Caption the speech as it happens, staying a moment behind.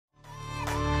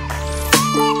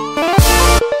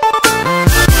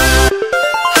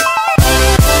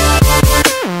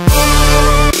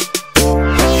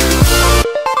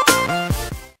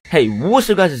Hey, what's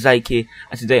up guys, it's Zike here,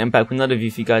 and today I'm back with another video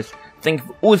for you guys. Thank you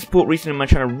for all the support recently on my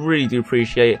channel, really do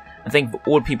appreciate it. And thank you for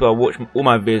all the people that watch all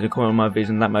my videos and comment on my videos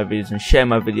and like my videos and share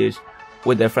my videos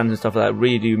with their friends and stuff like that.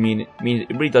 Really do mean it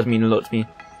really does mean a lot to me.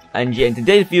 And yeah, in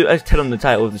today's video, as tell on the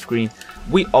title of the screen,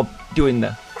 we are doing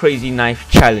the crazy knife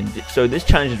challenge. So this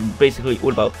challenge is basically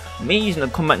all about me using a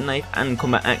combat knife and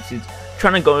combat axes,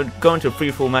 trying to go into a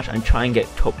free-for-all match and try and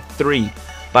get top 3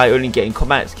 by only getting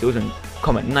combat kills and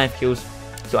combat knife kills.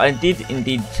 So I did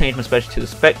indeed change my special to the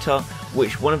Spectre,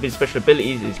 which one of his special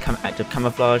abilities is active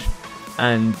camouflage,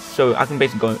 and so I can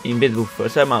basically go invisible for a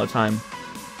certain amount of time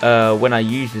when I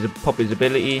use pop his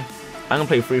ability. I'm gonna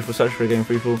play free-for-all, search for a game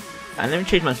free-for-all, and let me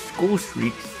change my score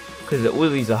streaks because all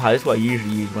of these are high. That's what I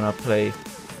usually use when I play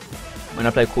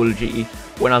Call of Duty.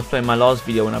 When I was playing my last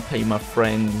video, when I played my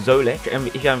friend Zolek, and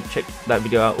if you haven't checked that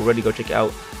video out already, go check it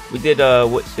out. We did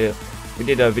we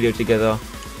did a video together.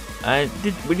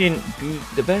 We didn't do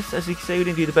the best, as you can say. We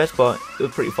didn't do the best, but it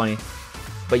was pretty funny.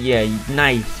 But yeah,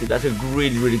 nice. That's a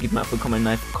really good map for combat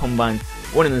knife combined.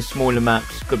 One of the smaller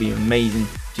maps could be amazing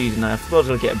to use a knife. I thought I was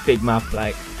gonna get a big map,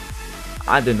 like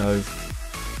I don't know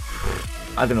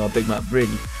a big map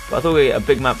really, but I thought we'd get a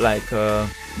big map like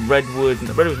Redwood.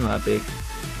 No, Redwood's not that big.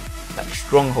 Like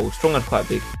Stronghold's quite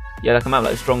big. Yeah, like a map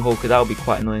like Stronghold, because that would be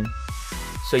quite annoying.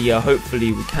 So yeah,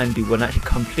 hopefully we can do one, actually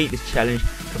complete this challenge.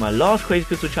 For my last Crazy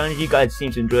Pistol challenge, you guys seem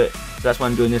to enjoy it, so that's why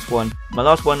I'm doing this one. My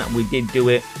last one, we did do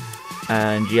it,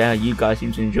 and yeah, you guys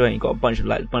seem to enjoy it. You got a bunch of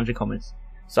likes, bunch of comments.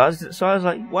 So I was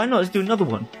like, why not? Let's do another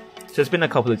one. So it's been a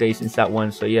couple of days since that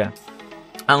one, so yeah,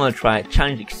 I'm gonna try it.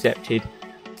 Challenge accepted.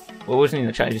 Well, it wasn't even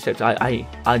a challenge accepted. I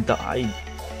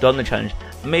done the challenge.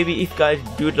 Maybe if you guys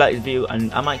do like this video, and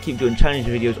I might keep doing challenge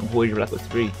videos on Voyage of Black Ops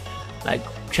 3, like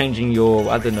changing your,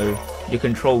 I don't know, your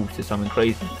controls to something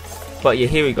crazy. But yeah,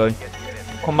 here we go.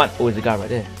 Combat. Oh, there's a guy right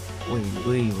there.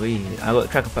 Wee. I got the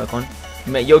tracker perk on.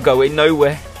 Mate, you're going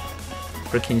nowhere.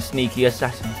 Freaking sneaky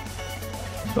assassin.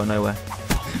 He's going nowhere.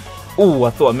 Oh,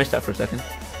 I thought I missed that for a second.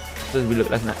 Does we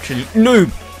look like an actually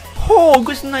noob? Oh,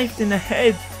 got knifed in the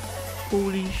head.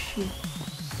 Holy shit.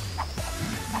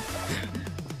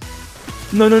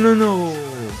 No.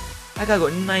 That guy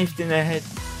got knifed in the head.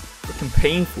 Freaking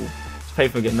painful. It's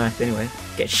painful to get knifed anyway.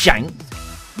 Get shanked.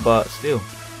 But still.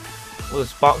 All the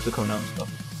sparks are coming out and stuff.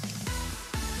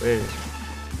 Where is it?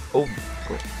 Oh,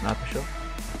 got sniper shot.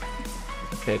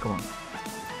 Okay, come on.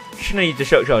 Shouldn't I use the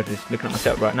shock charges? Looking at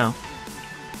myself right now.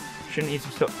 Shouldn't use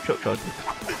the shock charges.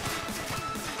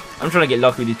 I'm trying to get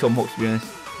lucky with these Tomahawks, to be honest.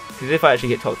 Because if I actually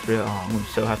get top 3, oh, I'm gonna be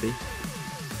so happy.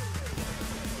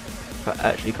 If I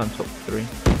actually come top 3.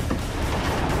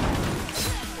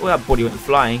 Oh, that body went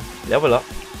flying. Level up.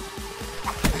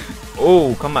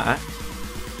 Oh, come at that.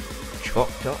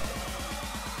 Chopped up.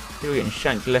 You're getting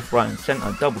shanked left, right, and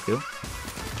centre. Double kill.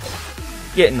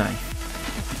 Get knife.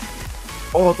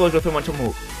 Oh, I thought I was going to throw my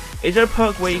Tomahawk. Is there a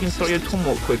perk where you can throw your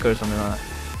Tomahawk quicker or something like that?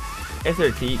 If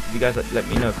there's a T, you guys let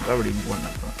me know, because I really want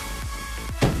that perk.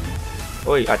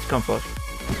 Oh, actually come fast.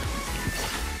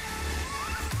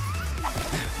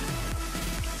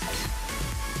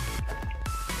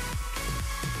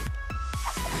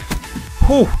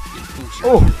 Oh!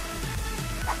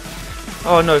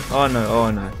 Oh no.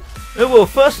 Oh well,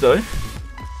 first though,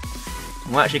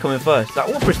 I'm actually coming first. Like,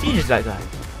 what prestige is that guy?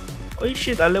 Oh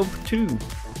shit, that level 2.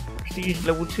 Prestige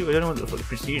level 2. I don't know what the fuck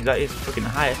prestige that is. Freaking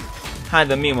higher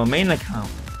than me on my main account.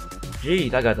 Gee,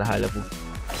 that guy's a high level.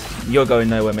 You're going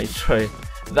nowhere, mate. Sorry.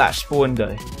 That spawn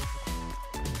though.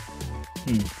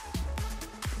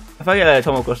 If I get a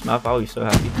Tomahawk sniper, I'll be so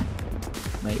happy.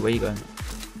 Mate, where you going?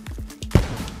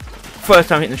 First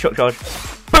time hitting the shock charge.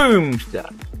 Boom!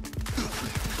 Stab.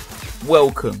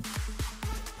 Welcome.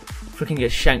 Freaking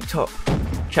get shanked up.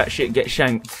 Chat shit get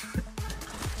shanked.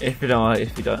 if you don't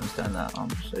understand that, I'm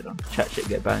so done. Chat shit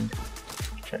get banged.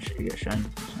 Chat shit get shanked.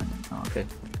 Oh, okay.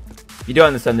 You don't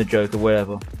understand the joke or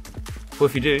whatever. Well,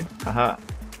 if you do, haha.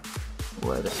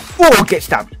 Whatever. Oh, get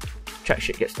stabbed. Chat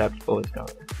shit get stabbed. Oh, let's go.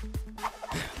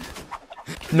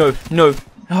 No.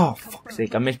 Oh, fuck's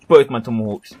sake! I missed both my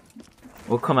Tomahawks.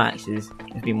 Well, combat axes.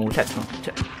 Let's be more tactical.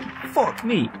 Fuck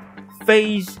me.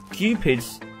 Phase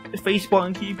Cupids. Phase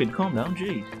Spartan Cupid. Calm down,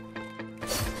 jeez.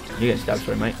 You get stabbed,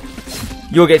 sorry, mate.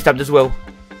 You'll get stabbed as well.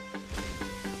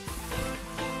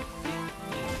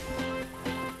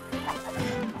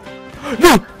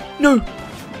 No!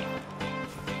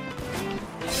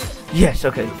 Yes,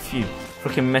 okay, phew.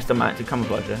 Freaking messed up my active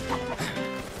camouflage there.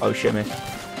 Oh shit, I missed.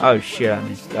 Oh shit, I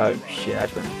missed. Oh shit, I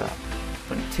just went back.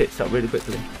 Went tits up really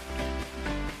quickly.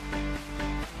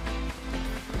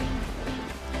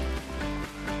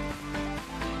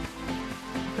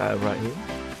 Guy right here.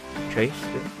 Chase.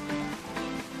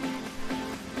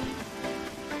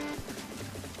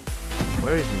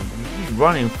 Where is he? He's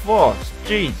running fast.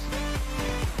 Jeez.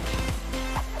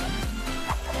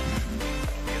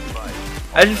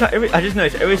 I just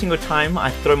noticed every single time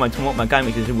I throw my tomahawk, my guy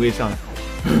makes this weird sound.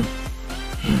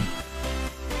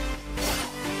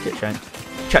 Get shanked.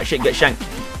 Chat shit, get shanked.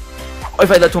 Oh,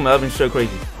 if I had that tomahawk, that would have been so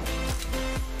crazy.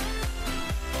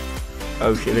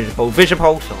 Oh shit, vision pulse. Vision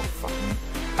pulse! Oh, fuck me.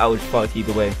 I was fucked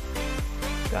either way.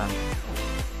 Damn.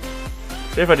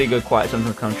 So if I do go quiet,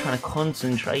 sometimes I'm trying to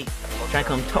concentrate. Trying to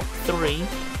come top 3.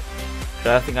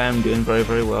 So I think I am doing very,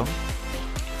 very well. I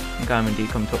think I am indeed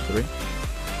come top 3.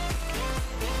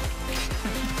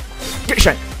 Get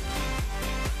shanked!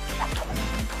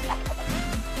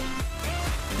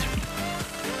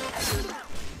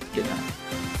 Get that.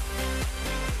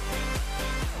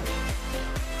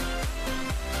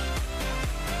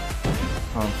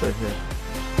 Oh, I'm so here.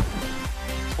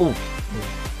 Oh!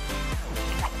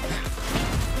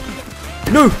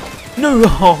 No! No!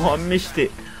 Oh, I missed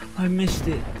it. I missed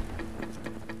it.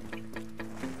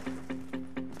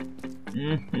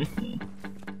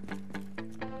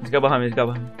 Let's go behind me. Let's go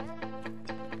behind me.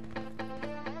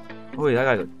 Oh, that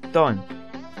guy got done.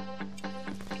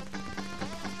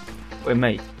 Wait,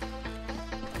 mate.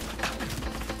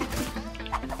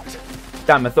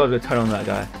 Damn, I thought I was gonna turn on that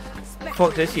guy.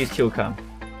 Fuck, let's see his kill cam.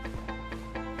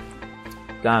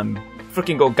 Damn.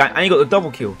 Freaking got gang. And he got the double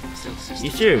kill. You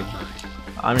serious?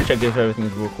 I'm gonna check if everything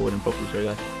is recording properly, sorry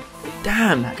guys.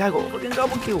 Damn, that guy got a freaking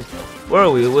double kill. Where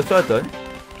are we? We're third though.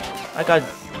 That guy's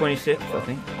 26th, I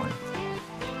think.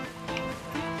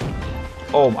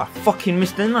 Oh, I fucking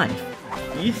missed the knife.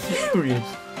 Are you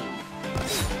serious?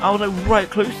 I was like right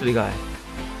close to the guy.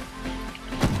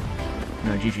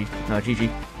 No, GG. No, GG.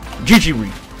 GG re.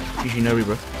 GG no re,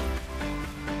 bro.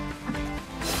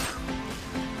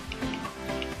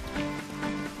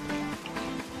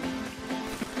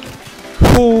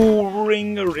 Oh,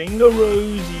 ring a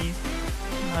rosies.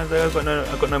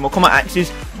 I got no more combat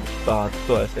axes. Oh, I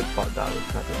thought I said fuck that.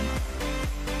 That doesn't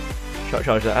matter.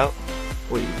 Charge that out.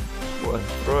 Wait, what a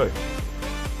throw.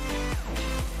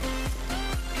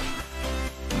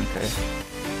 Okay.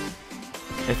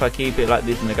 If I keep it like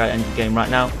this and the guy ends the game right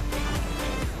now,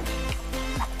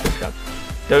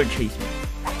 don't chase me.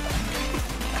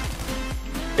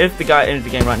 If the guy ends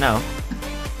the game right now,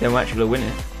 then we're actually gonna win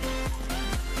it.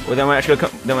 Well, then we're actually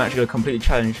gonna complete the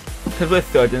challenge because we're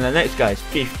third and the next guy is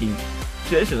 15.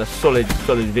 So this is a solid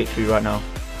victory right now.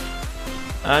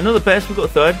 Not the best, we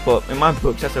got third, but in my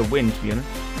books that's a win to be honest.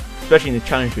 Especially in the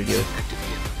challenge videos.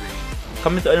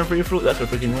 Coming to free fruit, that's a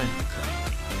freaking win.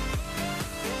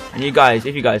 And you guys,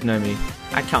 if you guys know me,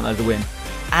 I count that as a win.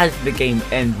 As the game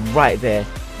ends right there,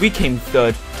 we came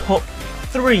third, top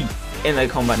 3 in the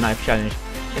combat knife challenge,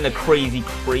 in the crazy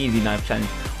knife challenge.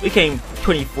 We came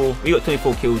 24, we got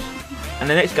 24 kills, and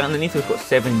the next guy underneath us got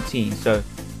 17. So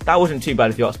that wasn't too bad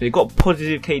if you ask me. They got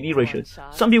positive KD ratios.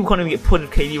 Some people can't even get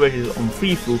positive KD ratios on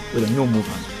free flow with a normal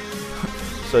gun.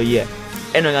 So yeah.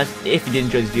 Anyway guys, if you did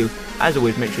enjoy this video, as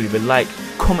always make sure you leave a like,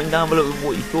 comment down below with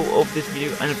what you thought of this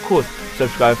video, and of course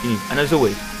subscribe if you need. And as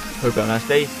always, hope you have a nice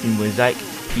day. Been with Zike.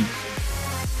 Peace.